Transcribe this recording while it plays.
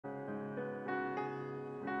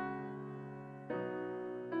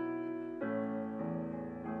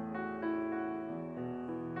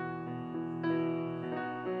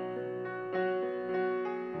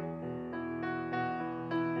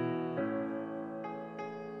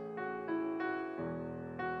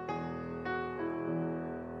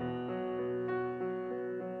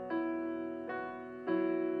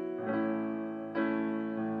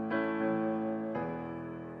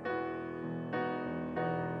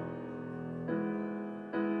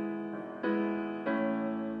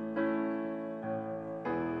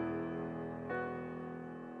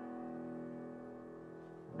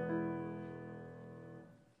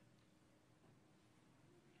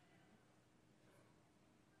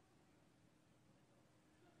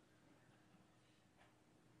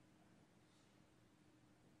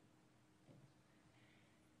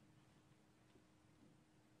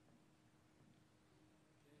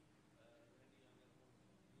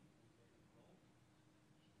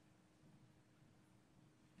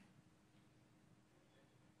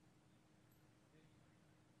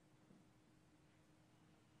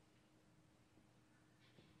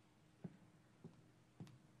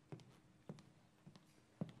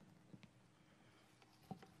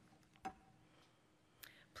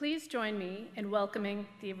Please join me in welcoming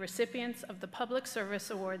the recipients of the Public Service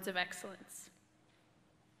Awards of Excellence.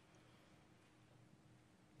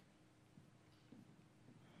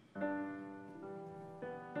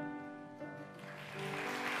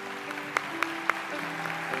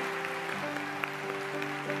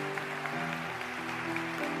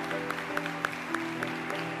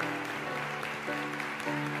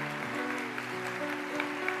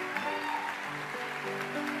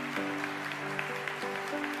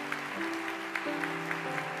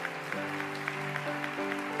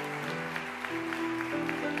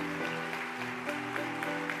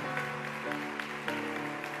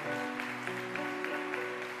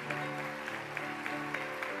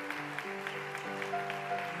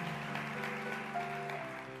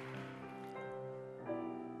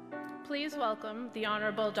 Please welcome the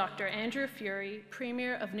Honorable Dr. Andrew Furey,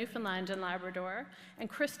 Premier of Newfoundland and Labrador, and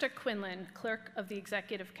Krista Quinlan, Clerk of the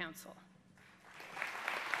Executive Council.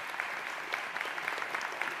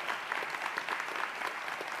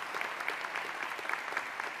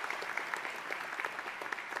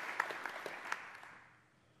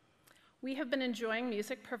 We have been enjoying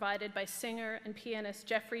music provided by singer and pianist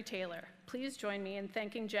Jeffrey Taylor. Please join me in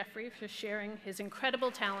thanking Jeffrey for sharing his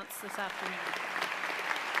incredible talents this afternoon.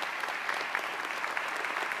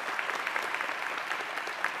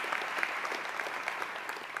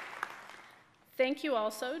 Thank you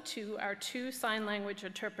also to our 2 sign language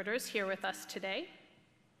interpreters here with us today.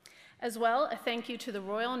 As well, a thank you to the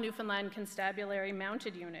Royal Newfoundland Constabulary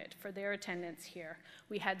Mounted Unit for their attendance here.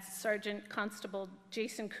 We had Sergeant Constable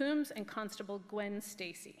Jason Coombs and Constable Gwen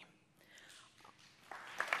Stacy.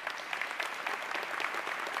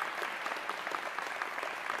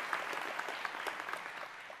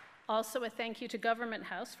 Also, a thank you to Government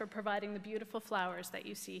House for providing the beautiful flowers that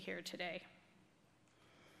you see here today.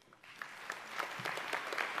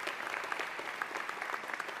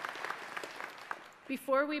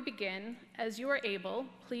 Before we begin, as you are able,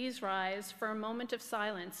 please rise for a moment of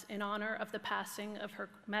silence in honor of the passing of Her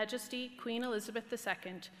Majesty Queen Elizabeth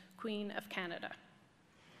II, Queen of Canada.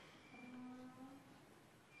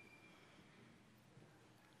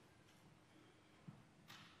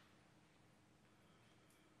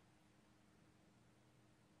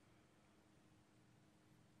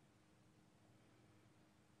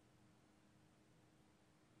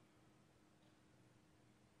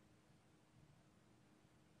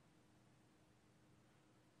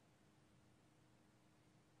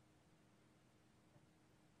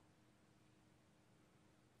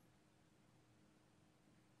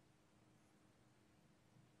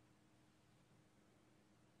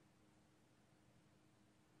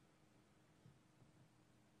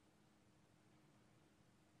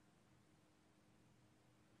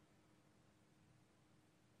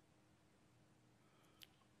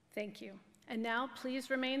 Thank you. And now please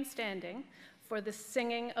remain standing for the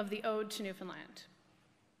singing of the Ode to Newfoundland.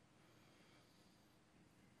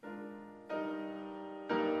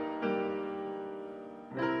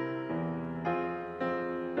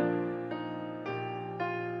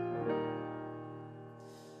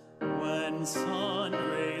 When sun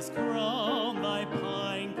rays crown thy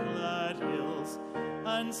pine-clad hills,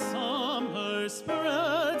 and summer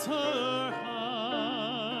spreads her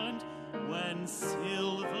hand, when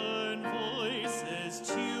silvern voices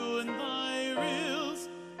tune thy rills,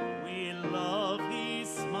 we love thee,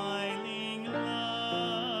 smiling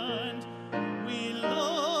land. We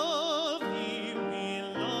love thee, we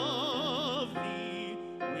love thee,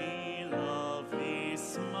 we love thee,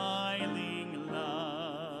 smiling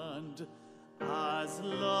land. As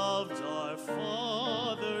loved our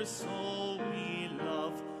fathers, so we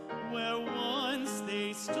love, where once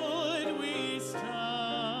they stood we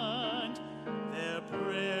stand. Their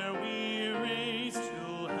prayer we raise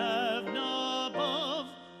to heaven above,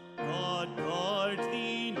 God guard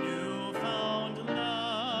thee,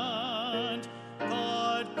 Newfoundland.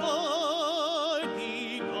 God guard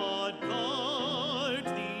thee, God guard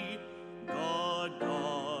thee, God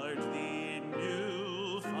guard thee,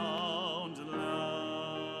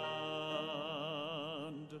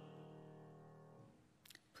 Newfoundland.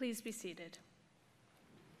 Please be seated.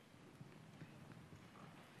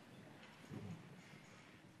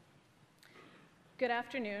 Good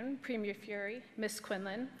afternoon, Premier Furey, Ms.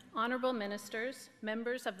 Quinlan, honorable ministers,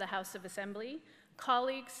 members of the House of Assembly,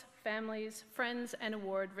 colleagues, families, friends, and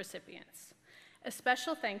award recipients. A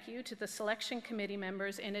special thank you to the selection committee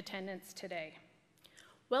members in attendance today.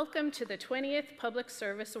 Welcome to the 20th Public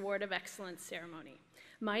Service Award of Excellence ceremony.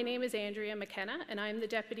 My name is Andrea McKenna, and I'm the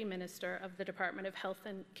Deputy Minister of the Department of Health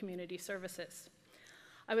and Community Services.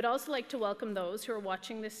 I would also like to welcome those who are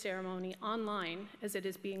watching this ceremony online as it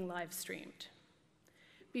is being live streamed.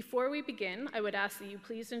 Before we begin, I would ask that you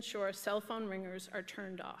please ensure cell phone ringers are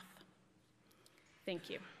turned off. Thank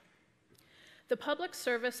you. The Public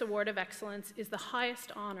Service Award of Excellence is the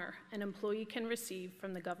highest honor an employee can receive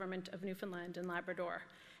from the Government of Newfoundland and Labrador,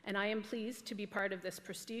 and I am pleased to be part of this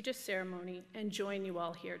prestigious ceremony and join you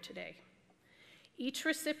all here today. Each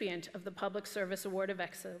recipient of the Public Service Award of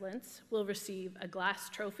Excellence will receive a glass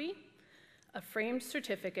trophy, a framed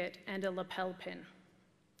certificate, and a lapel pin.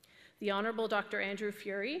 The Honorable Dr. Andrew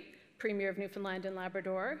Furey, Premier of Newfoundland and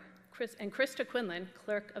Labrador, and Krista Quinlan,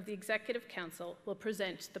 Clerk of the Executive Council, will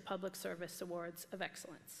present the Public Service Awards of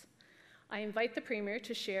Excellence. I invite the Premier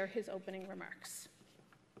to share his opening remarks.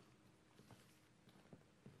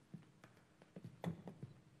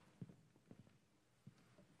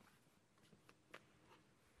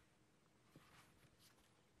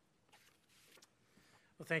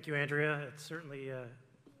 Well, thank you, Andrea. It's certainly,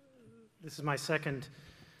 this is my second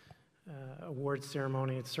awards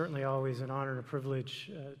ceremony. It's certainly always an honor and a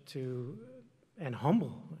privilege and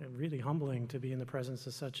really humbling to be in the presence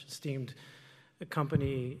of such esteemed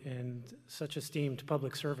company and such esteemed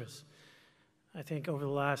public service. I think over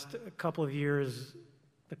the last couple of years,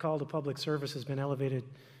 the call to public service has been elevated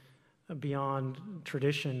beyond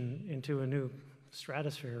tradition into a new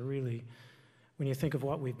stratosphere, really, when you think of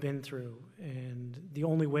what we've been through. And the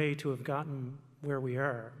only way to have gotten where we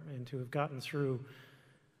are and to have gotten through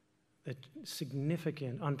the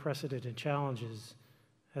significant, unprecedented challenges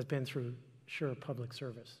has been through sure public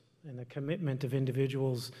service and the commitment of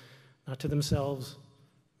individuals, not to themselves,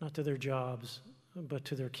 not to their jobs, but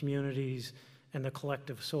to their communities and the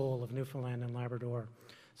collective soul of Newfoundland and Labrador.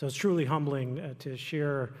 So it's truly humbling to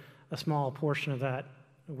share a small portion of that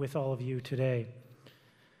with all of you today.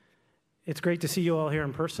 It's great to see you all here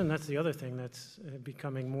in person. That's the other thing that's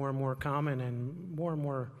becoming more and more common and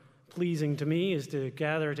more pleasing to me, is to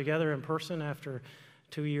gather together in person after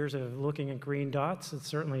 2 years of looking at green dots. It's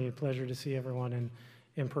certainly a pleasure to see everyone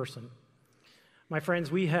in person. My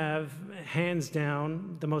friends, we have, hands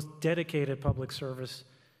down, the most dedicated public service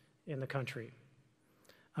in the country.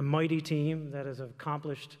 A mighty team that has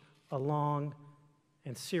accomplished a long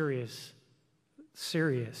and serious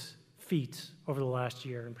feats over the last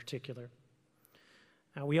year in particular.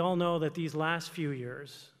 Now, we all know that these last few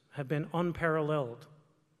years have been unparalleled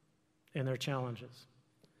in their challenges.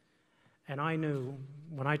 And I knew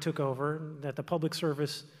when I took over that the public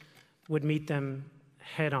service would meet them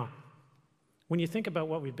head on. When you think about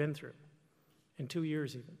what we've been through in 2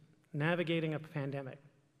 years even, navigating a pandemic,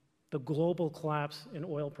 the global collapse in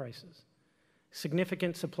oil prices,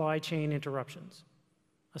 significant supply chain interruptions,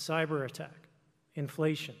 a cyber attack,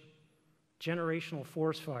 inflation, generational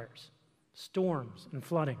forest fires, storms and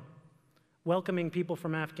flooding, welcoming people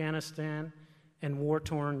from Afghanistan and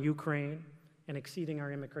war-torn Ukraine and exceeding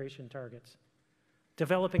our immigration targets,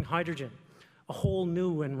 developing hydrogen, a whole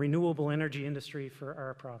new and renewable energy industry for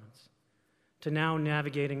our province, to now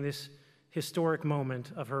navigating this historic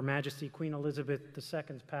moment of Her Majesty Queen Elizabeth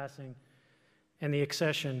II's passing and the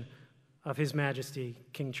accession of His Majesty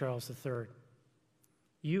King Charles III.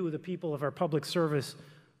 You, the people of our public service,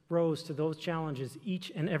 rose to those challenges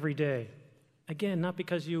each and every day. Again, not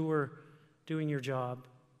because you were doing your job,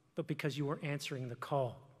 but because you were answering the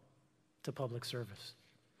call to public service.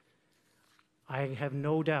 I have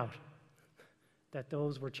no doubt that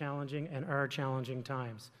those were challenging and are challenging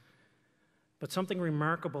times. But something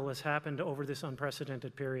remarkable has happened over this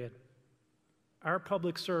unprecedented period. Our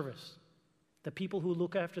public service, the people who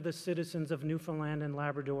look after the citizens of Newfoundland and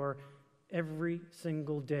Labrador every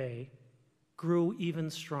single day, grew even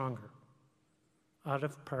stronger,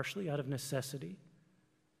 partially out of necessity,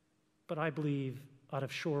 but I believe out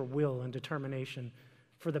of sure will and determination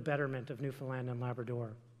for the betterment of Newfoundland and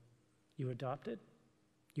Labrador. You adopted,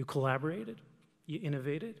 you collaborated, you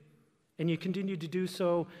innovated, and you continue to do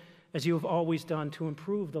so as you have always done to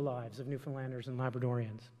improve the lives of Newfoundlanders and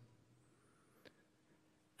Labradorians.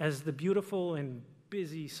 As the beautiful and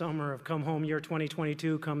busy summer of Come Home Year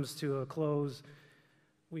 2022 comes to a close,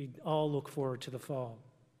 we all look forward to the fall.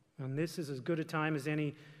 And this is as good a time as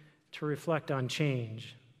any to reflect on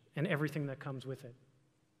change and everything that comes with it.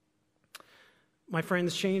 My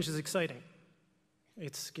friends, change is exciting.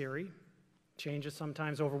 It's scary. Change is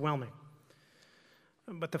sometimes overwhelming.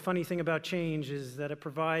 But the funny thing about change is that it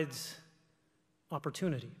provides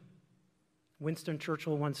opportunity. Winston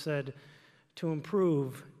Churchill once said, "To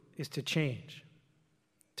improve is to change.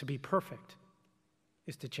 To be perfect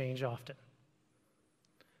is to change often."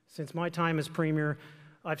 Since my time as Premier,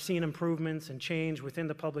 I've seen improvements and change within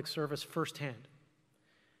the public service firsthand.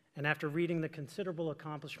 And after reading the considerable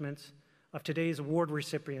accomplishments of today's award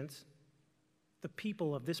recipients, the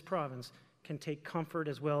people of this province can take comfort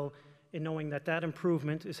as well in knowing that that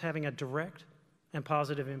improvement is having a direct and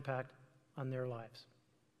positive impact on their lives.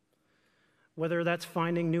 Whether that's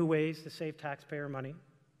finding new ways to save taxpayer money,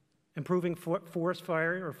 improving forest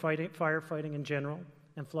fire or firefighting in general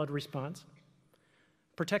and flood response,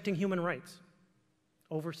 protecting human rights,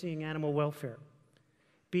 overseeing animal welfare,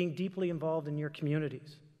 being deeply involved in your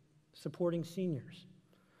communities, supporting seniors,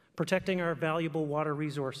 protecting our valuable water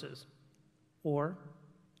resources, or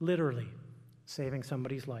literally saving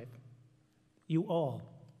somebody's life. You all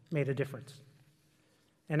made a difference.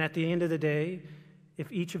 And at the end of the day,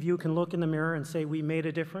 if each of you can look in the mirror and say, we made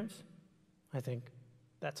a difference, I think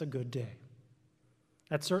that's a good day.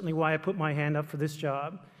 That's certainly why I put my hand up for this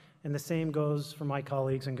job, and the same goes for my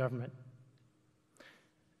colleagues in government.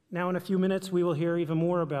 Now, in a few minutes, we will hear even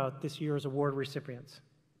more about this year's award recipients.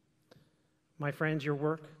 My friends, your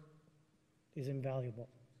work is invaluable.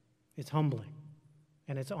 It's humbling,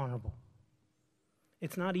 and it's honorable.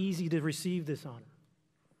 It's not easy to receive this honor.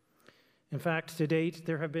 In fact, to date,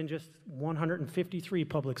 there have been just 153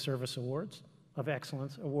 public service awards of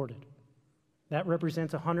excellence awarded. That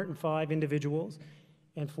represents 105 individuals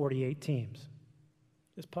and 48 teams.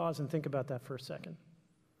 Just pause and think about that for a second.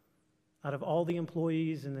 Out of all the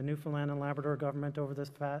employees in the Newfoundland and Labrador government over the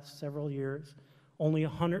past several years, only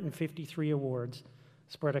 153 awards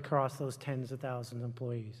spread across those tens of thousands of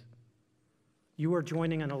employees. You are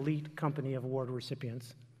joining an elite company of award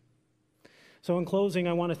recipients. So in closing,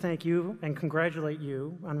 I want to thank you and congratulate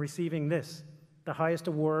you on receiving this, the highest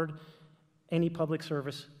award any public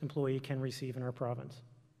service employee can receive in our province.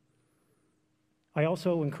 I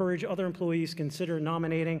also encourage other employees to consider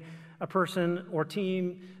nominating a person or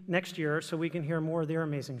team next year so we can hear more of their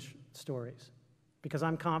amazing stories. Because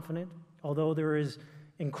I'm confident, although there is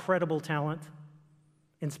incredible talent,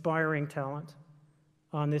 inspiring talent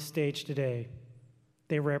on this stage today,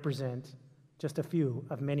 they represent just a few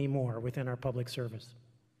of many more within our public service.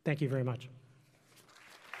 Thank you very much.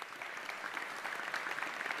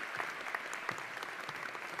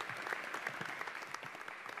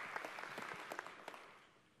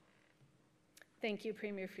 Thank you,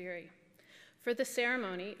 Premier Furey. For the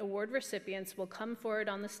ceremony, award recipients will come forward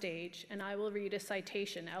on the stage, and I will read a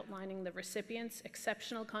citation outlining the recipient's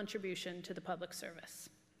exceptional contribution to the public service.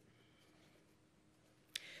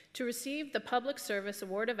 To receive the Public Service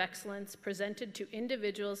Award of Excellence presented to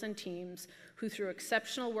individuals and teams who through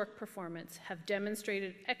exceptional work performance have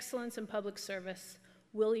demonstrated excellence in public service,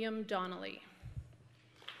 William Donnelly.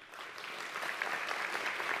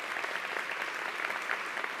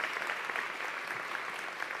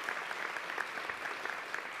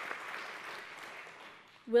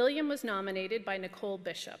 William was nominated by Nicole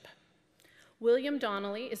Bishop. William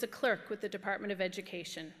Donnelly is a clerk with the Department of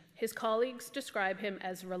Education. His colleagues describe him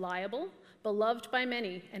as reliable, beloved by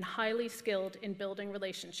many, and highly skilled in building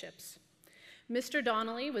relationships. Mr.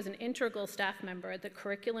 Donnelly was an integral staff member at the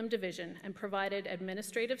Curriculum Division and provided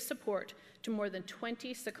administrative support to more than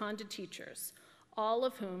 20 seconded teachers, all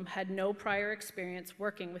of whom had no prior experience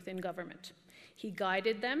working within government. He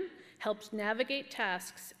guided them, helped navigate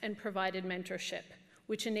tasks, and provided mentorship,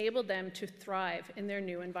 which enabled them to thrive in their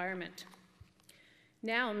new environment.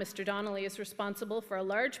 Now, Mr. Donnelly is responsible for a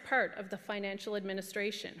large part of the financial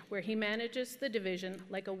administration, where he manages the division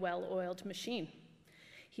like a well-oiled machine.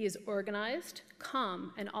 He is organized,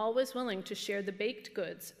 calm, and always willing to share the baked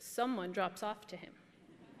goods someone drops off to him.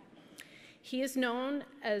 He is known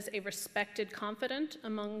as a respected confidant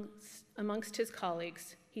amongst his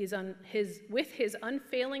colleagues. With his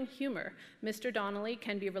unfailing humor, Mr. Donnelly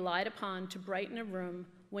can be relied upon to brighten a room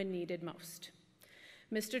when needed most.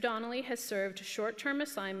 Mr. Donnelly has served short-term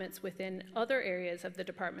assignments within other areas of the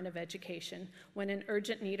Department of Education when an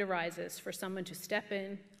urgent need arises for someone to step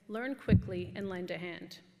in, learn quickly, and lend a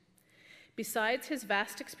hand. Besides his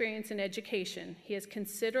vast experience in education, he has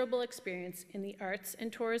considerable experience in the arts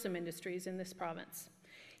and tourism industries in this province.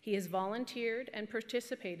 He has volunteered and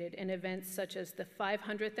participated in events such as the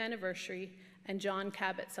 500th anniversary and John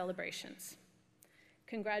Cabot celebrations.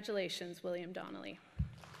 Congratulations, William Donnelly.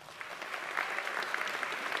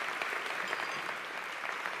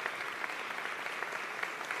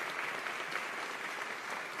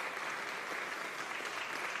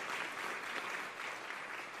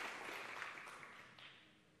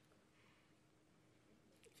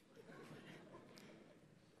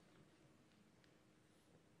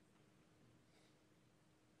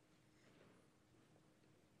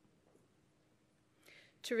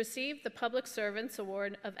 To receive the Public Servants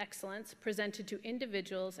Award of Excellence presented to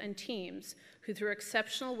individuals and teams who through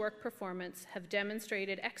exceptional work performance have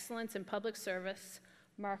demonstrated excellence in public service,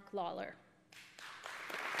 Mark Lawler.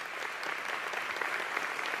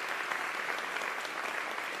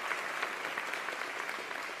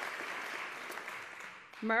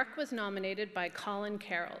 Mark was nominated by Colin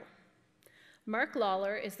Carroll. Mark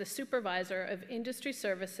Lawler is the Supervisor of Industry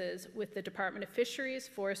Services with the Department of Fisheries,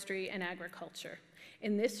 Forestry, and Agriculture.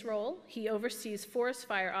 In this role, he oversees forest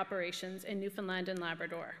fire operations in Newfoundland and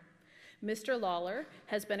Labrador. Mr. Lawler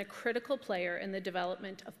has been a critical player in the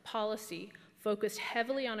development of policy focused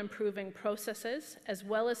heavily on improving processes as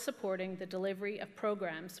well as supporting the delivery of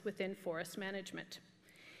programs within forest management.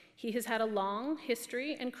 He has had a long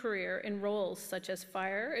history and career in roles such as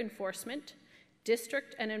fire enforcement,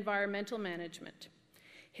 district and environmental management.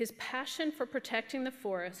 His passion for protecting the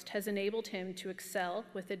forest has enabled him to excel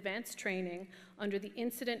with advanced training under the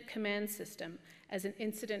Incident Command System as an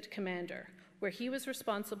incident commander, where he was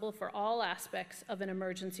responsible for all aspects of an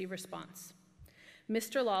emergency response.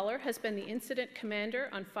 Mr. Lawler has been the incident commander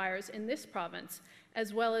on fires in this province,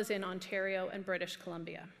 as well as in Ontario and British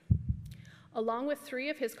Columbia. Along with 3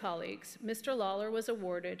 of his colleagues, Mr. Lawler was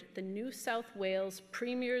awarded the New South Wales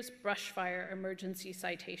Premier's Brushfire Emergency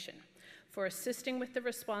Citation for assisting with the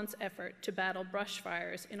response effort to battle brush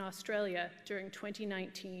fires in Australia during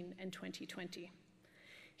 2019 and 2020.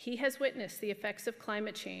 He has witnessed the effects of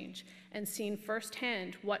climate change and seen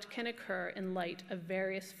firsthand what can occur in light of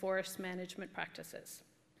various forest management practices.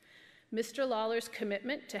 Mr. Lawler's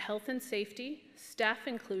commitment to health and safety, staff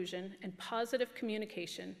inclusion, and positive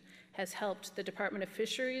communication has helped the Department of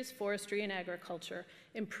Fisheries, Forestry, and Agriculture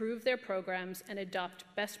improve their programs and adopt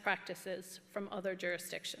best practices from other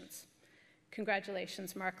jurisdictions.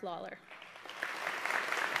 Congratulations, Mark Lawler.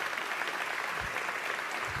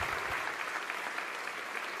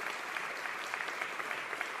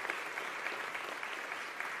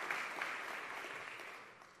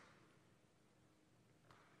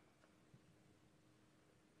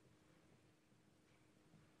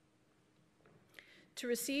 To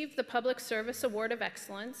receive the Public Service Award of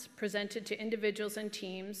Excellence presented to individuals and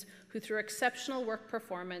teams who through exceptional work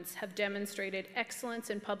performance have demonstrated excellence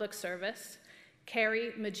in public service,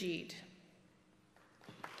 Carrie Majid.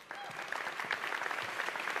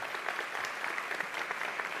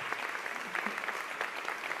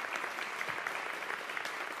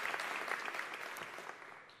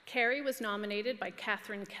 Carrie was nominated by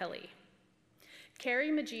Catherine Kelly.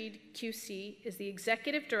 Carrie Majid, QC, is the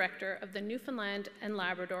Executive Director of the Newfoundland and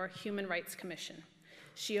Labrador Human Rights Commission.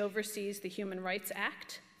 She oversees the Human Rights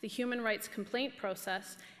Act, the Human Rights Complaint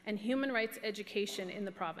Process, and human rights education in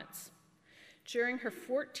the province. During her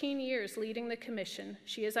 14 years leading the Commission,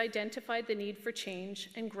 she has identified the need for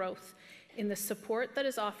change and growth in the support that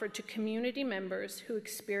is offered to community members who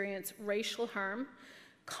experience racial harm,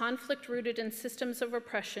 conflict rooted in systems of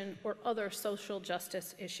oppression, or other social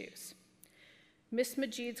justice issues. Ms.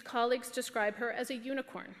 Majid's colleagues describe her as a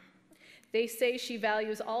unicorn. They say she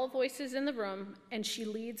values all voices in the room and she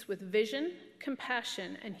leads with vision,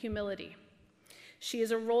 compassion, and humility. She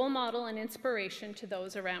is a role model and inspiration to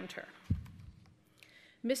those around her.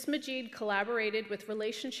 Ms. Majid collaborated with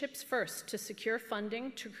Relationships First to secure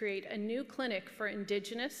funding to create a new clinic for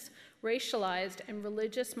Indigenous, racialized, and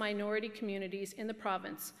religious minority communities in the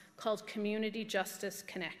province called Community Justice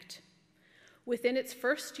Connect. Within its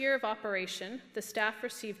first year of operation, the staff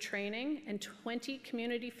received training and 20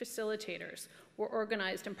 community facilitators were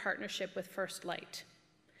organized in partnership with First Light.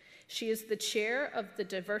 She is the chair of the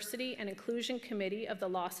Diversity and Inclusion Committee of the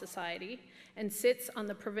Law Society and sits on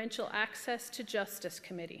the Provincial Access to Justice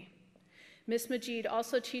Committee. Ms. Majid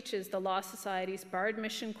also teaches the Law Society's Bar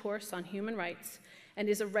Admission course on human rights and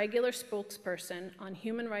is a regular spokesperson on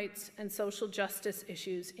human rights and social justice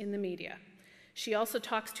issues in the media. She also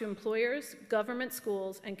talks to employers, government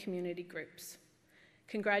schools, and community groups.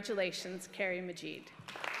 Congratulations, Carrie Majid.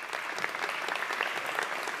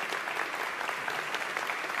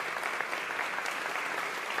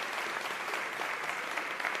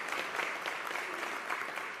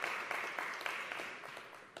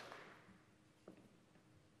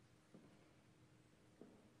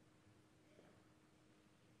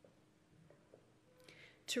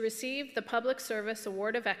 To receive the Public Service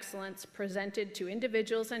Award of Excellence presented to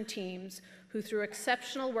individuals and teams who through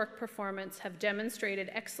exceptional work performance have demonstrated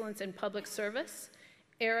excellence in public service,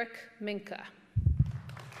 Eric Minka.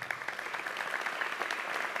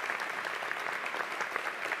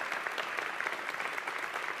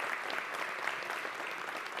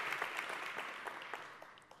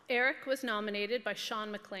 Eric was nominated by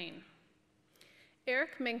Sean McLean.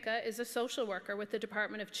 Eric Minka is a social worker with the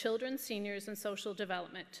Department of Children, Seniors, and Social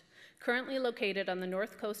Development, currently located on the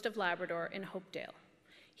north coast of Labrador in Hopedale.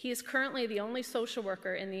 He is currently the only social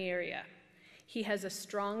worker in the area. He has a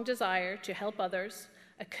strong desire to help others,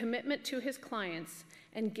 a commitment to his clients,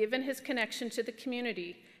 and given his connection to the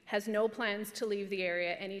community, has no plans to leave the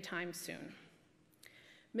area anytime soon.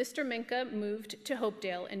 Mr. Minka moved to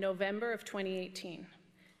Hopedale in November of 2018.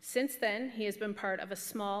 Since then, he has been part of a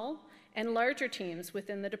small and larger teams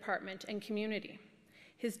within the department and community.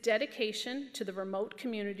 His dedication to the remote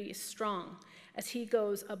community is strong, as he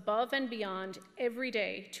goes above and beyond every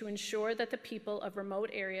day to ensure that the people of remote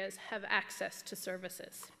areas have access to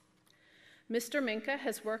services. Mr. Minka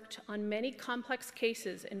has worked on many complex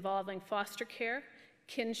cases involving foster care,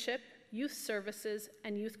 kinship, youth services,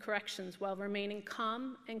 and youth corrections while remaining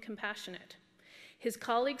calm and compassionate. His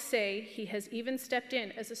colleagues say he has even stepped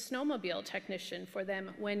in as a snowmobile technician for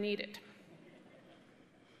them when needed.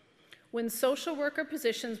 When social worker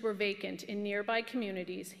positions were vacant in nearby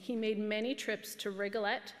communities, he made many trips to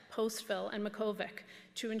Rigolette, Postville, and Makovic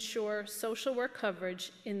to ensure social work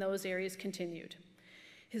coverage in those areas continued.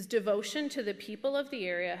 His devotion to the people of the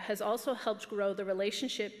area has also helped grow the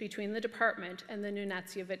relationship between the department and the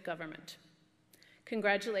Nunatsiavut government.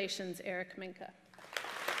 Congratulations, Eric Minka.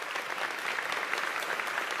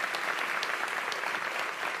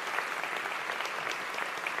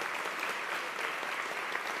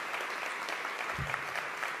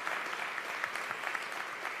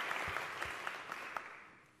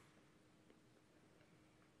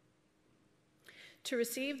 To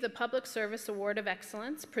receive the Public Service Award of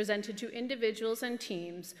Excellence presented to individuals and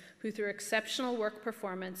teams who through exceptional work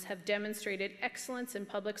performance have demonstrated excellence in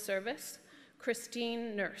public service,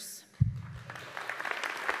 Christine Nurse.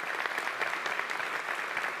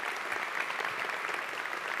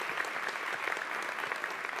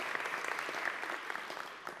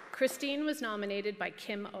 Christine was nominated by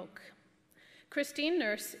Kim Oak. Christine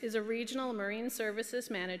Nurse is a Regional Marine Services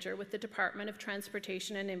Manager with the Department of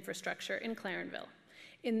Transportation and Infrastructure in Clarenville.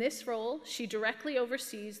 In this role, she directly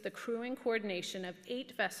oversees the crewing coordination of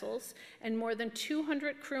 8 vessels and more than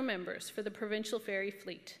 200 crew members for the provincial ferry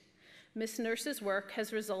fleet. Ms. Nurse's work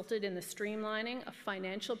has resulted in the streamlining of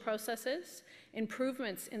financial processes,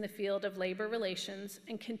 improvements in the field of labor relations,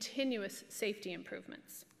 and continuous safety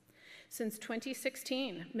improvements. Since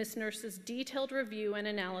 2016, Ms. Nurse's detailed review and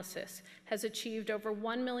analysis has achieved over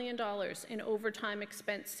 $1 million in overtime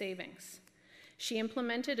expense savings. She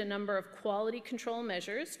implemented a number of quality control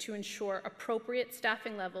measures to ensure appropriate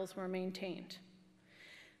staffing levels were maintained.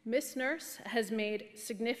 Ms. Nurse has made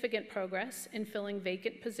significant progress in filling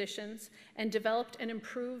vacant positions and developed an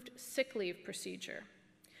improved sick leave procedure.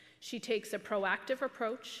 She takes a proactive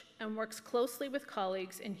approach and works closely with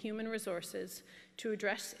colleagues in human resources to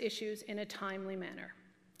address issues in a timely manner.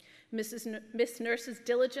 Ms. Nurse's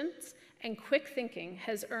diligence and quick thinking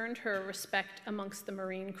has earned her respect amongst the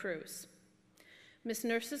Marine crews. Ms.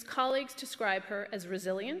 Nurse's colleagues describe her as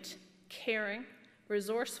resilient, caring,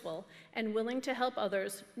 resourceful, and willing to help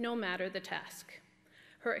others no matter the task.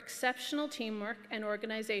 Her exceptional teamwork and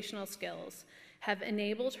organizational skills have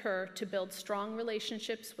enabled her to build strong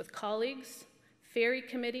relationships with colleagues, ferry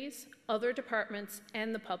committees, other departments,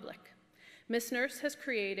 and the public. Ms. Nurse has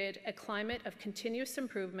created a climate of continuous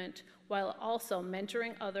improvement while also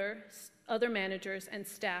mentoring other managers and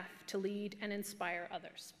staff to lead and inspire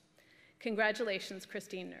others. Congratulations,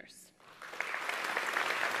 Christine Nurse.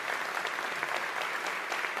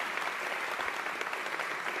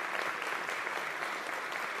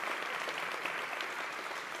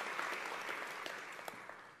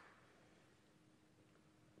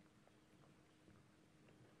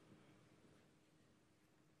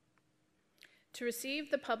 To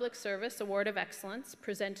receive the Public Service Award of Excellence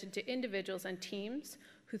presented to individuals and teams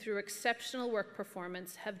who through exceptional work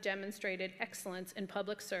performance have demonstrated excellence in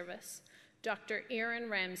public service, Dr. Aaron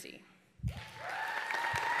Ramsey.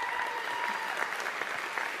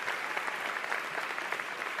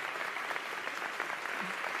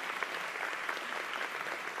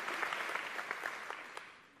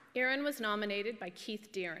 Aaron was nominated by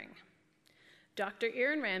Keith Deering. Dr.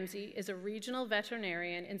 Aaron Ramsey is a regional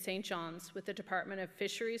veterinarian in St. John's with the Department of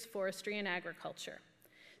Fisheries, Forestry, and Agriculture.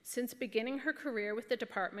 Since beginning her career with the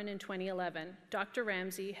department in 2011, Dr.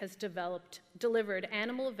 Ramsey has delivered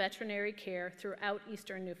animal veterinary care throughout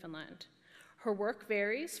eastern Newfoundland. Her work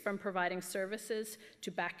varies from providing services to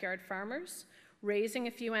backyard farmers, raising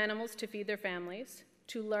a few animals to feed their families,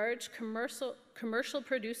 to large commercial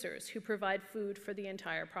producers who provide food for the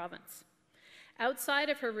entire province. Outside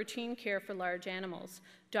of her routine care for large animals,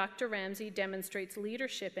 Dr. Ramsey demonstrates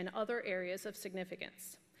leadership in other areas of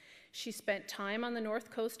significance. She spent time on the north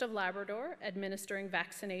coast of Labrador administering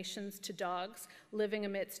vaccinations to dogs living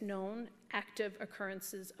amidst known active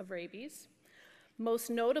occurrences of rabies. Most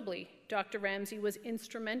notably, Dr. Ramsey was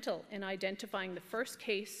instrumental in identifying the first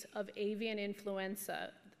case of the avian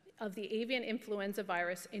influenza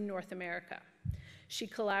virus in North America. She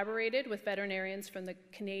collaborated with veterinarians from the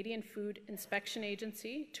Canadian Food Inspection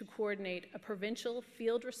Agency to coordinate a provincial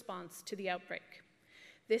field response to the outbreak.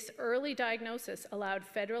 This early diagnosis allowed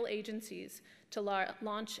federal agencies to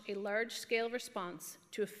launch a large-scale response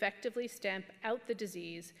to effectively stamp out the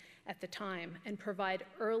disease at the time and provide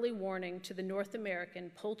early warning to the North American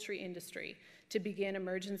poultry industry to begin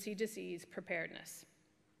emergency disease preparedness.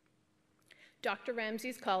 Dr.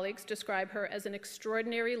 Ramsey's colleagues describe her as an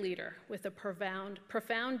extraordinary leader with a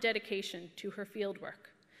profound dedication to her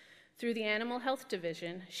fieldwork. Through the Animal Health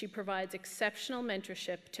Division, she provides exceptional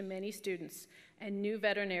mentorship to many students and new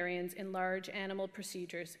veterinarians in large animal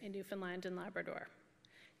procedures in Newfoundland and Labrador.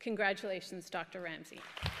 Congratulations, Dr. Ramsey.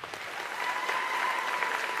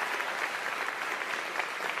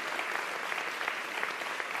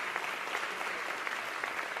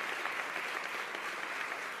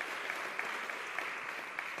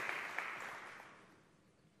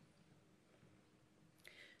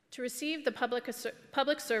 To receive the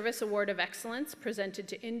Public Service Award of Excellence presented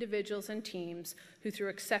to individuals and teams who through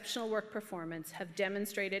exceptional work performance have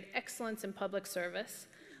demonstrated excellence in public service,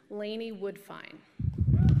 Lainey Woodfine.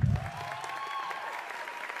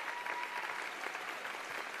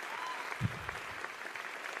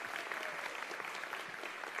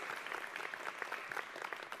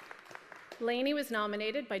 Lainey was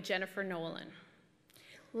nominated by Jennifer Nolan.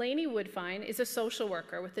 Lainey Woodfine is a social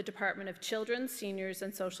worker with the Department of Children, Seniors,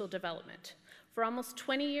 and Social Development. For almost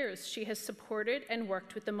 20 years, she has supported and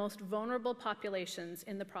worked with the most vulnerable populations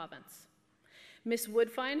in the province. Ms.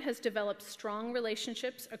 Woodfine has developed strong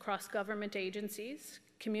relationships across government agencies,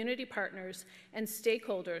 community partners, and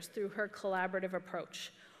stakeholders through her collaborative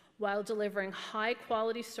approach, while delivering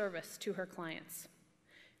high-quality service to her clients.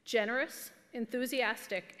 Generous,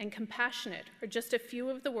 enthusiastic, and compassionate are just a few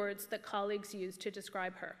of the words that colleagues use to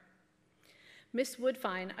describe her. Ms.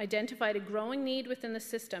 Woodfine identified a growing need within the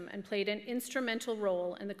system and played an instrumental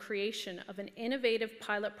role in the creation of an innovative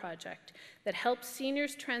pilot project that helps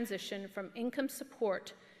seniors transition from income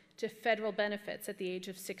support to federal benefits at the age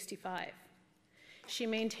of 65. She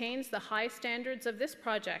maintains the high standards of this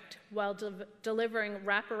project while delivering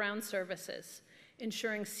wraparound services,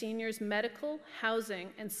 ensuring seniors' medical, housing,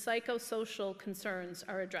 and psychosocial concerns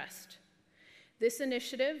are addressed. This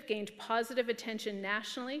initiative gained positive attention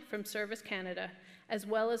nationally from Service Canada, as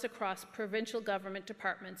well as across provincial government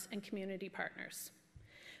departments and community partners.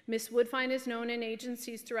 Ms. Woodfine is known in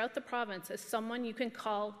agencies throughout the province as someone you can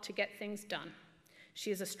call to get things done.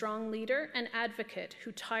 She is a strong leader and advocate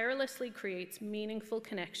who tirelessly creates meaningful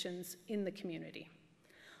connections in the community.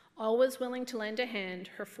 Always willing to lend a hand,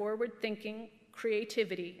 her forward-thinking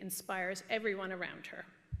creativity inspires everyone around her.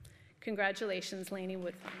 Congratulations, Lainey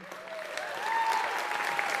Woodfine.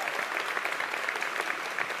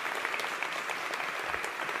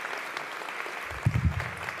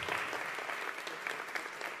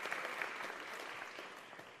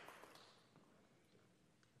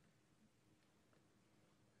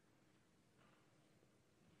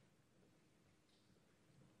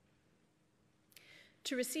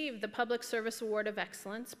 To receive the Public Service Award of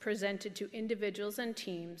Excellence presented to individuals and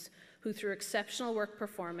teams who through exceptional work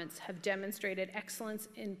performance have demonstrated excellence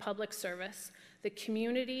in public service, the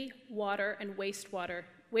Community Water and Wastewater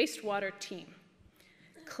team.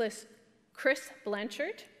 Chris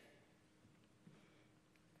Blanchard,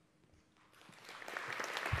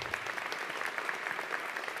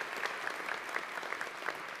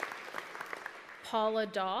 Paula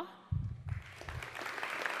Daw,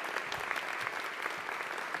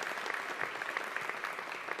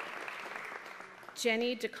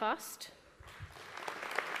 Jenny DeCoste,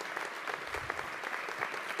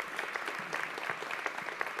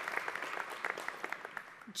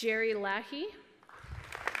 Jerry Lahey,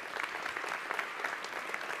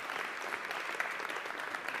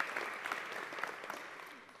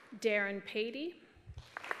 Darren Patey,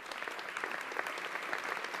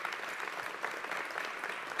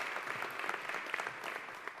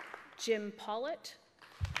 Jim Pollitt,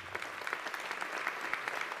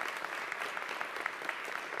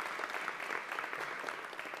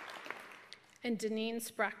 and Deneen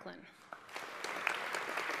Spracklin.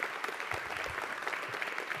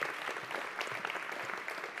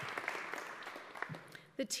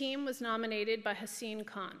 The team was nominated by Haseen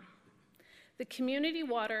Khan. The Community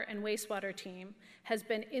Water and Wastewater team has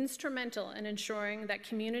been instrumental in ensuring that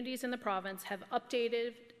communities in the province have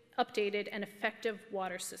updated and effective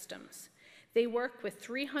water systems. They work with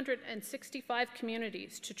 365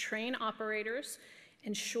 communities to train operators,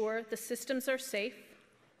 ensure the systems are safe,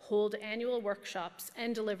 hold annual workshops,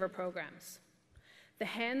 and deliver programs. The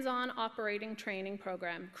hands-on operating training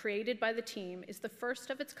program created by the team is the first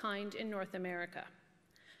of its kind in North America.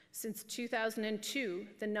 Since 2002,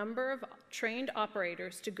 the number of trained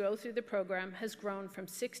operators to go through the program has grown from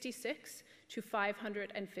 66 to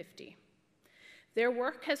 550. Their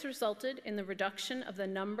work has resulted in the reduction of the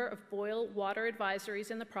number of boil water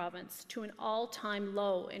advisories in the province to an all-time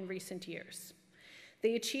low in recent years.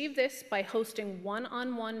 They achieve this by hosting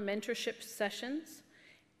one-on-one mentorship sessions,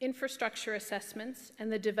 infrastructure assessments,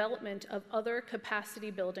 and the development of other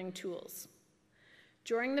capacity-building tools.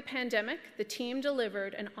 During the pandemic, the team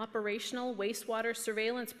delivered an operational wastewater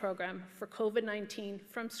surveillance program for COVID-19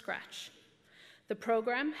 from scratch. The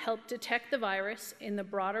program helped detect the virus in the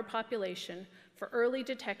broader population for early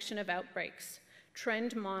detection of outbreaks,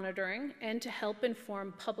 trend monitoring, and to help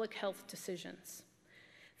inform public health decisions.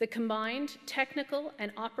 The combined technical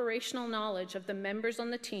and operational knowledge of the members on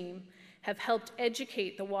the team have helped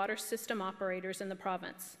educate the water system operators in the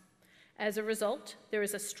province. As a result, there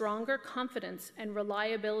is a stronger confidence and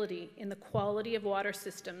reliability in the quality of water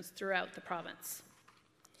systems throughout the province.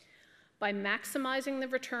 By maximizing the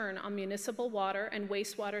return on municipal water and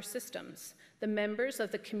wastewater systems, the members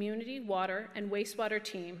of the community water and wastewater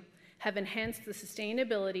team have enhanced the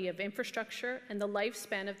sustainability of infrastructure and the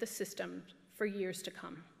lifespan of the system for years to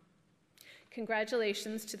come.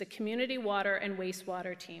 Congratulations to the community water and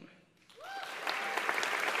wastewater team.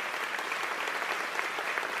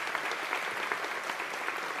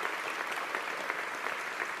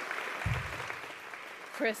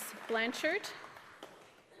 Chris Blanchard.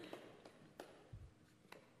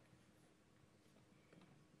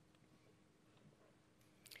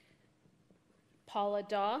 Paula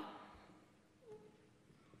Daw.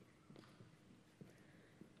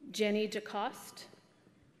 Jenny DeCoste.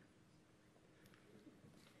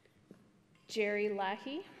 Jerry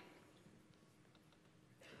Lahey.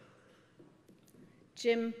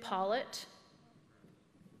 Jim Pollitt.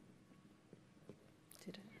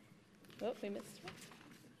 Oh, we missed one.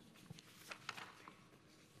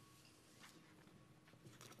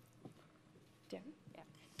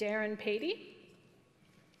 Darren Patey.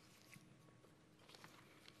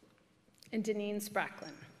 And Deneen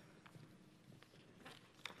Spracklin.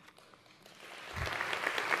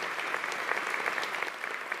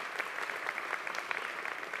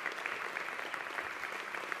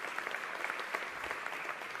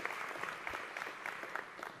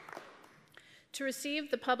 To receive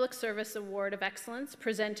the Public Service Award of Excellence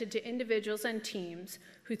presented to individuals and teams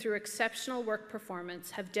who through exceptional work performance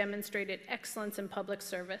have demonstrated excellence in public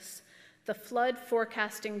service, the Flood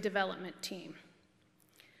Forecasting Development Team.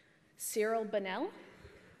 Cyril Bonnell.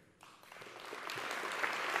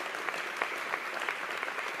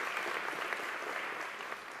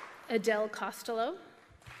 Adele Costello.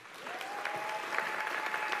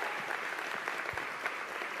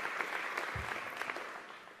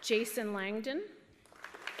 Jason Langdon.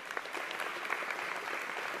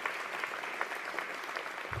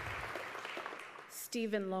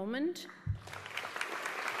 Stephen Lomond.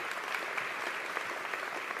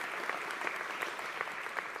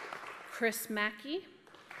 Chris Mackey.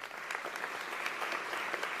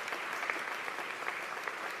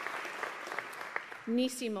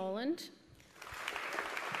 Nisi Moland.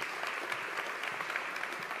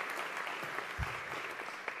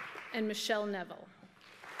 And Michelle Neville.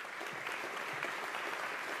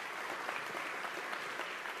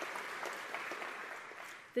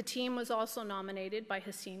 The team was also nominated by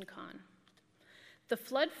Haseen Khan. The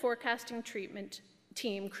flood forecasting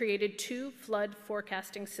team created 2 flood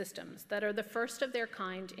forecasting systems that are the first of their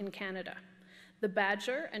kind in Canada. The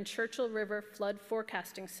Badger and Churchill River flood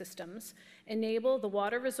forecasting systems enable the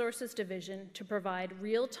Water Resources Division to provide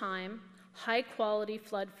real-time, high-quality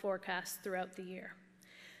flood forecasts throughout the year.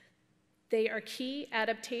 They are key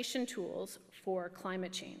adaptation tools for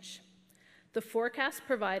climate change. The forecasts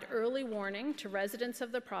provide early warning to residents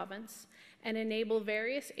of the province and enable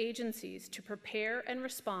various agencies to prepare and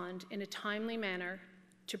respond in a timely manner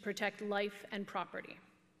to protect life and property.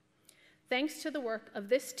 Thanks to the work of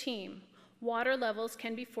this team, water levels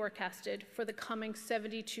can be forecasted for the coming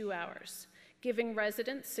 72 hours, giving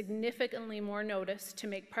residents significantly more notice to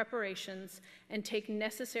make preparations and take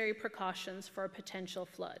necessary precautions for a potential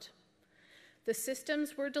flood. The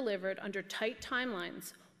systems were delivered under tight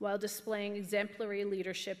timelines while displaying exemplary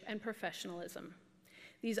leadership and professionalism.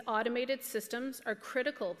 These automated systems are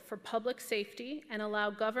critical for public safety and allow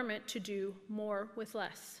government to do more with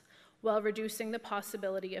less, while reducing the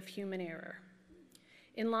possibility of human error.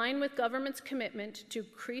 In line with government's commitment to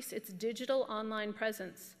increase its digital online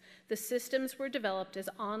presence, the systems were developed as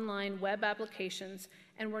online web applications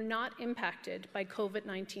and were not impacted by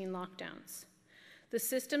COVID-19 lockdowns. The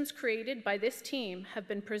systems created by this team have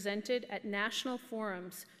been presented at national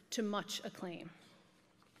forums to much acclaim.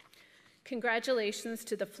 Congratulations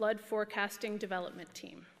to the Flood Forecasting Development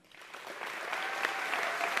Team.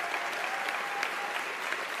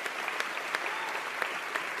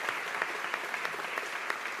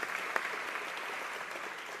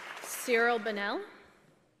 Cyril Bonnell.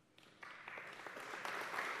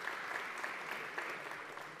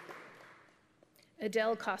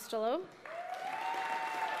 Adele Costello.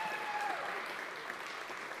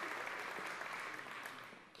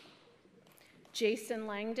 Jason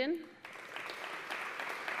Langdon.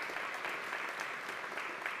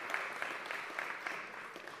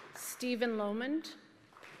 Stephen Lomond.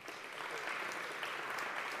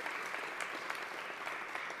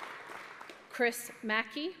 Chris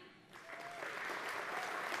Mackey.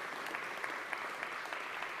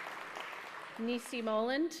 Nisi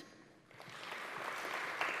Moland.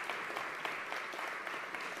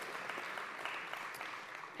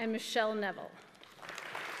 And Michelle Neville.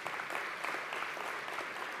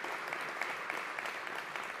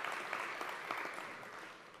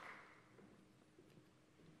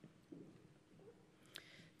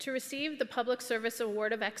 To receive the Public Service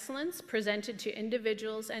Award of Excellence presented to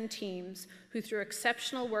individuals and teams who through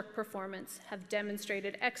exceptional work performance have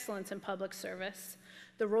demonstrated excellence in public service,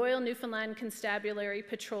 the Royal Newfoundland Constabulary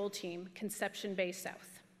Patrol Team, Conception Bay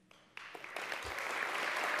South.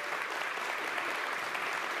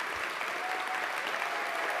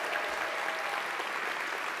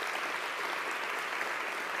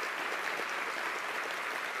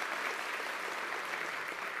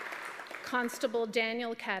 Constable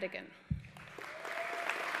Daniel Cadigan.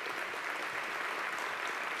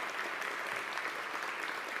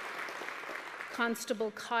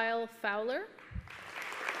 Constable Kyle Fowler.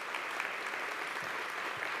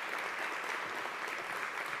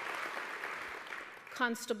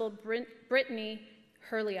 Constable Brittany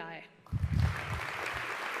Hurley.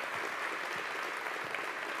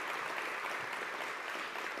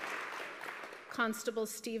 Constable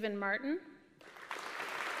Stephen Martin.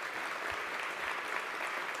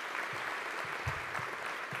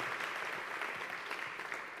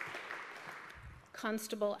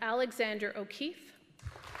 Constable Alexander O'Keefe.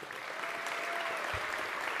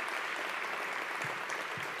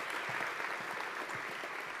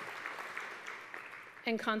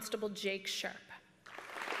 And Constable Jake Sharp.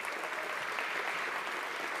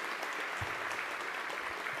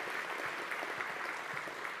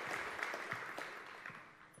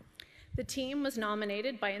 The team was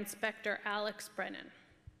nominated by Inspector Alex Brennan.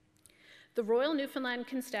 The Royal Newfoundland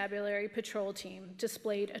Constabulary Patrol Team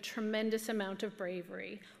displayed a tremendous amount of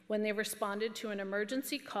bravery when they responded to an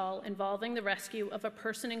emergency call involving the rescue of a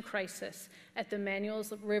person in crisis at the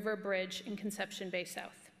Manuels River Bridge in Conception Bay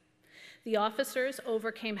South. The officers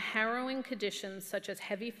overcame harrowing conditions such as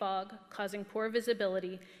heavy fog, causing poor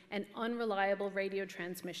visibility, and unreliable radio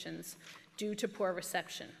transmissions due to poor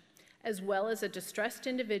reception, as well as a distressed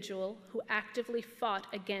individual who actively fought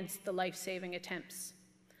against the life-saving attempts.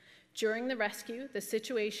 During the rescue, the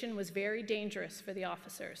situation was very dangerous for the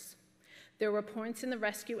officers. There were points in the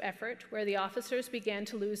rescue effort where the officers began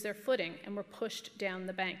to lose their footing and were pushed down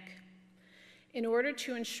the bank. In order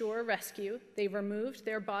to ensure rescue, they removed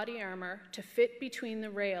their body armor to fit between the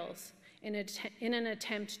rails in an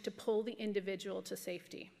attempt to pull the individual to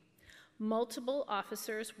safety. Multiple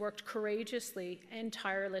officers worked courageously and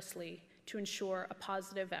tirelessly to ensure a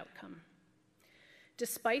positive outcome.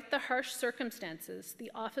 Despite the harsh circumstances, the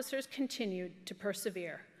officers continued to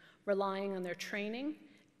persevere, relying on their training,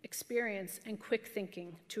 experience, and quick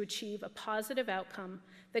thinking to achieve a positive outcome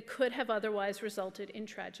that could have otherwise resulted in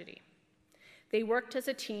tragedy. They worked as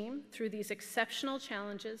a team through these exceptional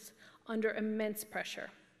challenges under immense pressure.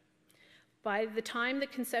 By the time the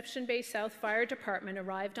Conception Bay South Fire Department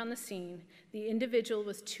arrived on the scene, the individual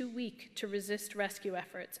was too weak to resist rescue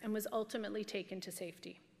efforts and was ultimately taken to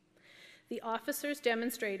safety. The officers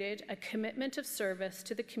demonstrated a commitment of service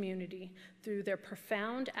to the community through their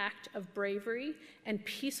profound act of bravery and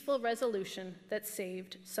peaceful resolution that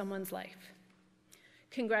saved someone's life.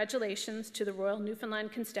 Congratulations to the Royal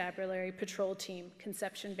Newfoundland Constabulary Patrol Team,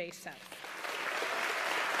 Conception Bay South.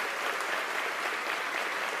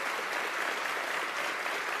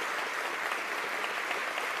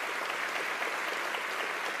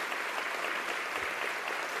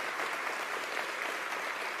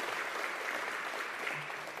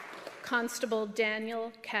 Constable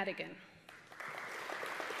Daniel Cadigan.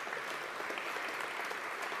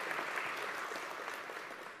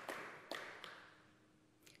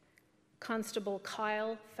 Constable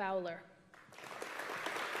Kyle Fowler.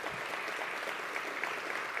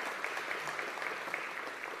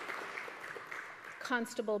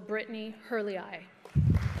 Constable Brittany Hurley.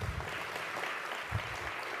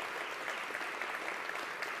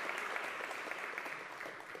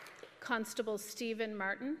 Constable Stephen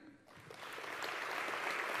Martin.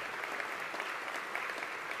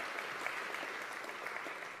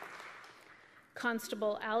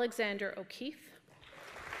 Constable Alexander O'Keefe.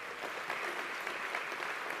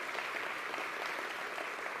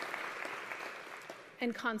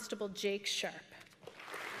 And Constable Jake Sharp.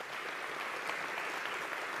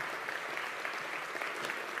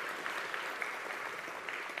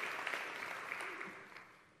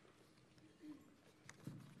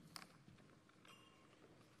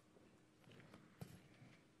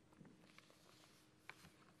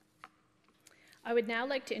 I would now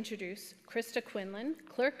like to introduce Krista Quinlan,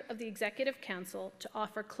 Clerk of the Executive Council, to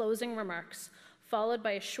offer closing remarks, followed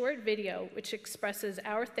by a short video which expresses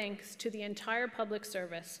our thanks to the entire public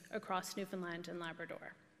service across Newfoundland and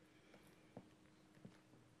Labrador.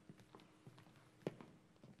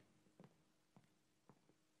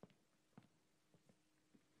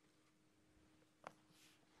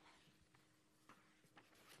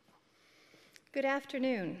 Good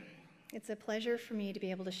afternoon. It's a pleasure for me to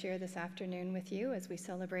be able to share this afternoon with you as we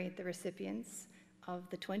celebrate the recipients of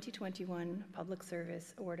the 2021 Public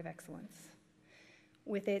Service Award of Excellence.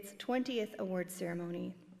 With its 20th award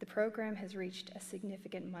ceremony, the program has reached a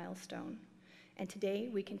significant milestone, and today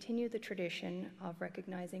we continue the tradition of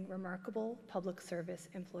recognizing remarkable public service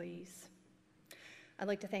employees. I'd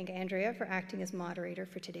like to thank Andrea for acting as moderator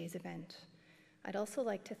for today's event. I'd also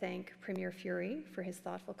like to thank Premier Furey for his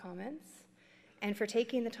thoughtful comments and for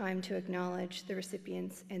taking the time to acknowledge the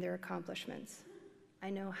recipients and their accomplishments. I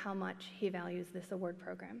know how much he values this award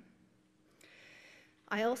program.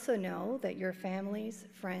 I also know that your families,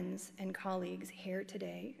 friends, and colleagues here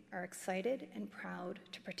today are excited and proud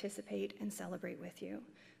to participate and celebrate with you,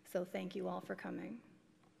 so thank you all for coming.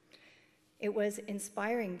 It was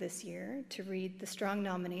inspiring this year to read the strong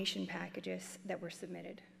nomination packages that were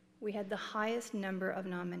submitted. We had the highest number of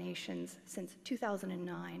nominations since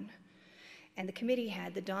 2009, and the committee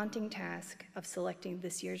had the daunting task of selecting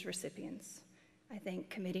this year's recipients. I thank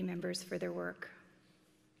committee members for their work.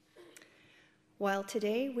 While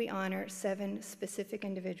today we honor 7 specific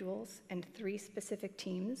individuals and 3 specific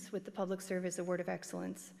teams with the Public Service Award of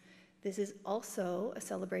Excellence, this is also a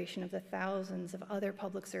celebration of the thousands of other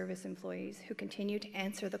public service employees who continue to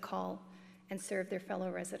answer the call and serve their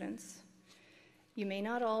fellow residents. You may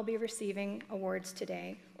not all be receiving awards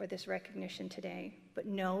today or this recognition today, but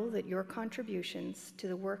know that your contributions to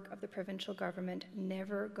the work of the provincial government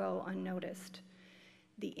never go unnoticed.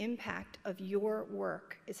 The impact of your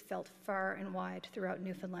work is felt far and wide throughout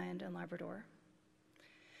Newfoundland and Labrador.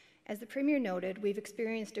 As the Premier noted, we've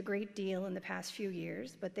experienced a great deal in the past few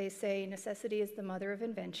years, but they say necessity is the mother of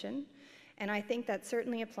invention, and I think that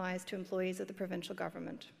certainly applies to employees of the provincial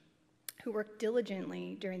government, who worked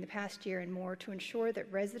diligently during the past year and more to ensure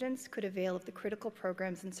that residents could avail of the critical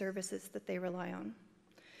programs and services that they rely on.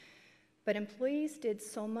 But employees did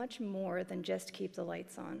so much more than just keep the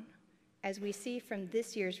lights on. As we see from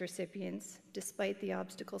this year's recipients, despite the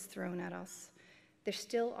obstacles thrown at us, there's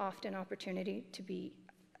still often opportunity to be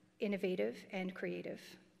innovative and creative.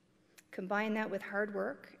 Combine that with hard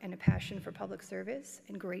work and a passion for public service,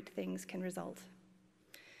 and great things can result.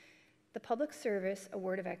 The Public Service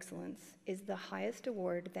Award of Excellence is the highest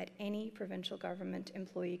award that any provincial government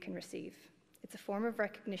employee can receive. It's a form of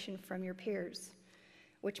recognition from your peers,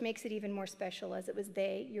 which makes it even more special as it was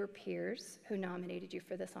they, your peers, who nominated you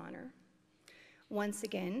for this honor. Once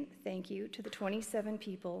again, thank you to the 27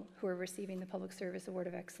 people who are receiving the Public Service Award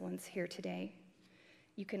of Excellence here today.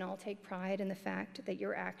 You can all take pride in the fact that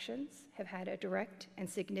your actions have had a direct and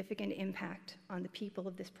significant impact on the people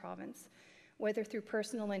of this province, whether through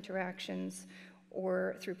personal interactions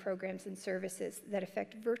or through programs and services that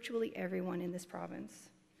affect virtually everyone in this province.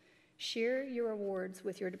 Share your awards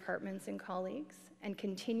with your departments and colleagues and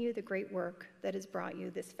continue the great work that has brought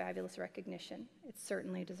you this fabulous recognition. It's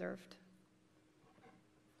certainly deserved.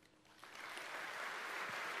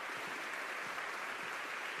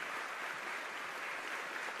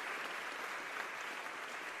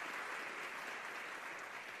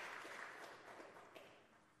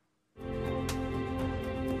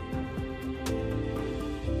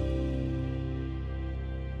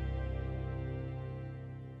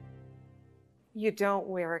 You don't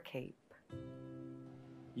wear a cape.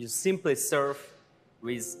 You simply serve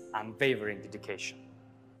with unwavering dedication.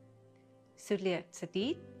 Sulit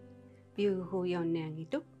satit, biu huyon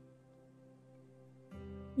itu.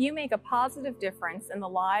 You make a positive difference in the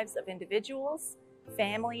lives of individuals,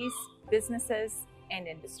 families, businesses, and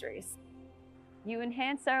industries. You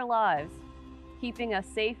enhance our lives, keeping us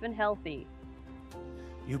safe and healthy.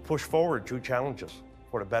 You push forward true challenges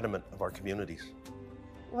for the betterment of our communities.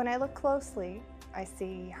 When I look closely, I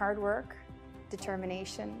see hard work,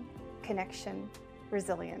 determination, connection,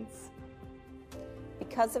 resilience.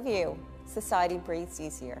 Because of you, society breathes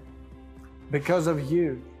easier. Because of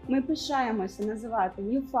you. Ми пишаємося називати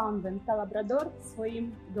Newfoundland та Labrador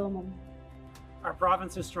своїм домом. Our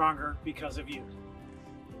province is stronger because of you.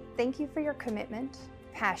 Thank you for your commitment,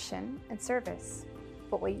 passion, and service.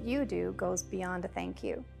 But what you do goes beyond a thank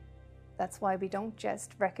you. That's why we don't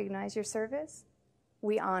just recognize your service,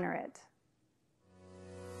 we honor it.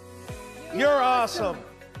 You're awesome.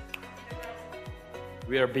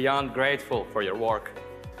 We are beyond grateful for your work.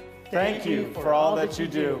 Thank you for all that you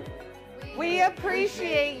do. We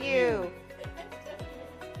appreciate you.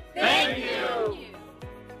 Thank you.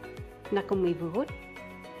 Nakumibut.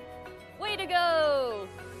 Way to go!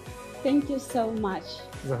 Thank you so much.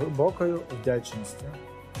 З глибокою вдячністю.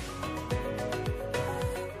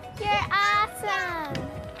 You're awesome!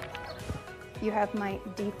 You have my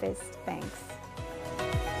deepest thanks.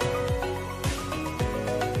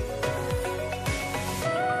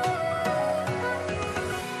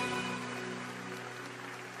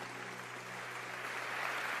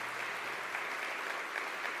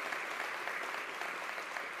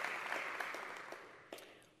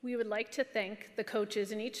 We would like to thank the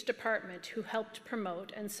coaches in each department who helped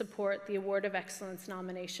promote and support the Award of Excellence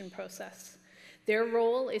nomination process. Their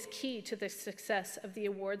role is key to the success of the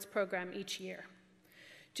awards program each year.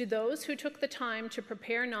 To those who took the time to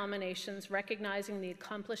prepare nominations recognizing the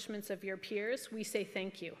accomplishments of your peers, we say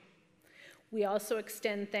thank you. We also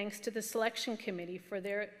extend thanks to the selection committee for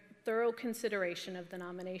their thorough consideration of the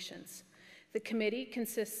nominations. The committee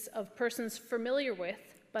consists of persons familiar with,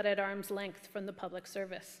 but at arm's length from the public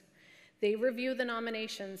service. They review the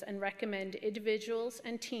nominations and recommend individuals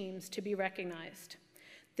and teams to be recognized.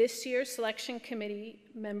 This year's selection committee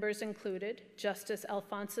members included Justice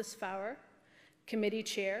Alphonsus Faurer, committee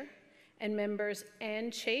chair, and members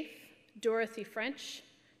Anne Chafe, Dorothy French,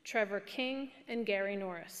 Trevor King, and Gary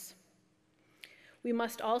Norris. We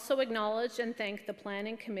must also acknowledge and thank the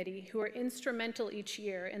planning committee who are instrumental each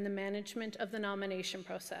year in the management of the nomination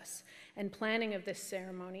process and planning of this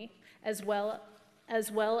ceremony, as well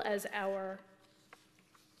as our,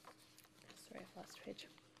 sorry, I've lost a page.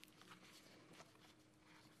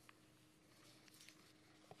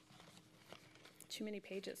 Too many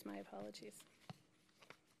pages, my apologies.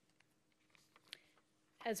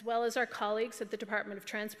 As well as our colleagues at the Department of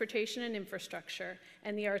Transportation and Infrastructure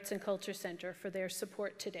and the Arts and Culture Center for their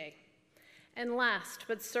support today. And last,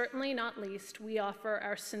 but certainly not least, we offer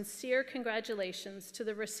our sincere congratulations to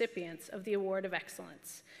the recipients of the Award of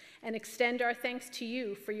Excellence and extend our thanks to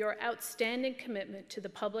you for your outstanding commitment to the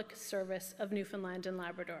public service of Newfoundland and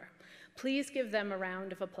Labrador. Please give them a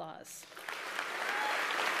round of applause.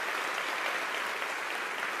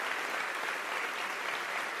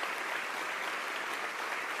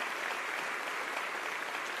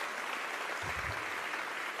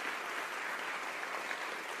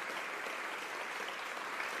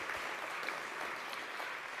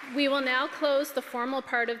 We will now close the formal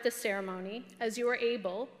part of the ceremony. As you are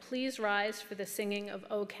able, please rise for the singing of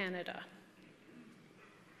O Canada.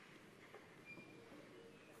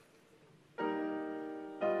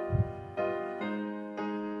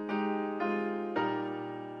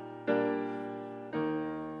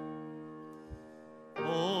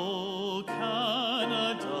 O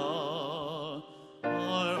Canada,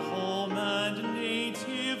 our home and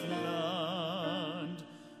native land,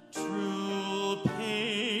 true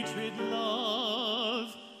patriot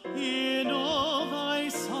love in all thy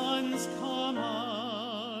sons'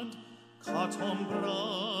 command,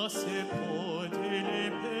 Catombra se porte les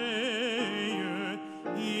payeux,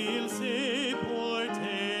 il se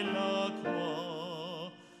porte la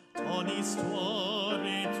croix, ton histoire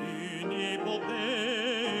est une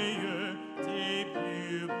épopée, tes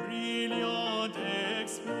plus brillants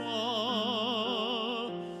exploits.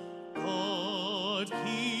 God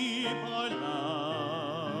keep our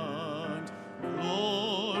land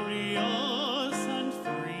glorious and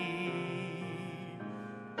free.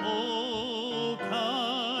 O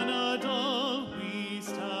Canada, we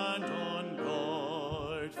stand on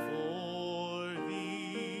guard for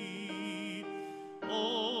thee.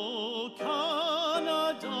 O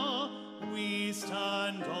Canada, we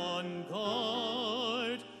stand on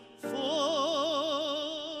guard for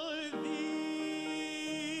thee.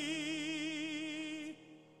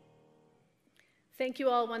 Thank you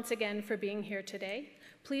all once again for being here today.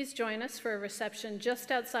 Please join us for a reception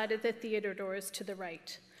just outside of the theater doors to the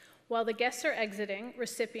right. While the guests are exiting,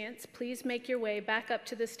 recipients, please make your way back up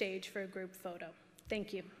to the stage for a group photo.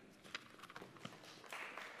 Thank you.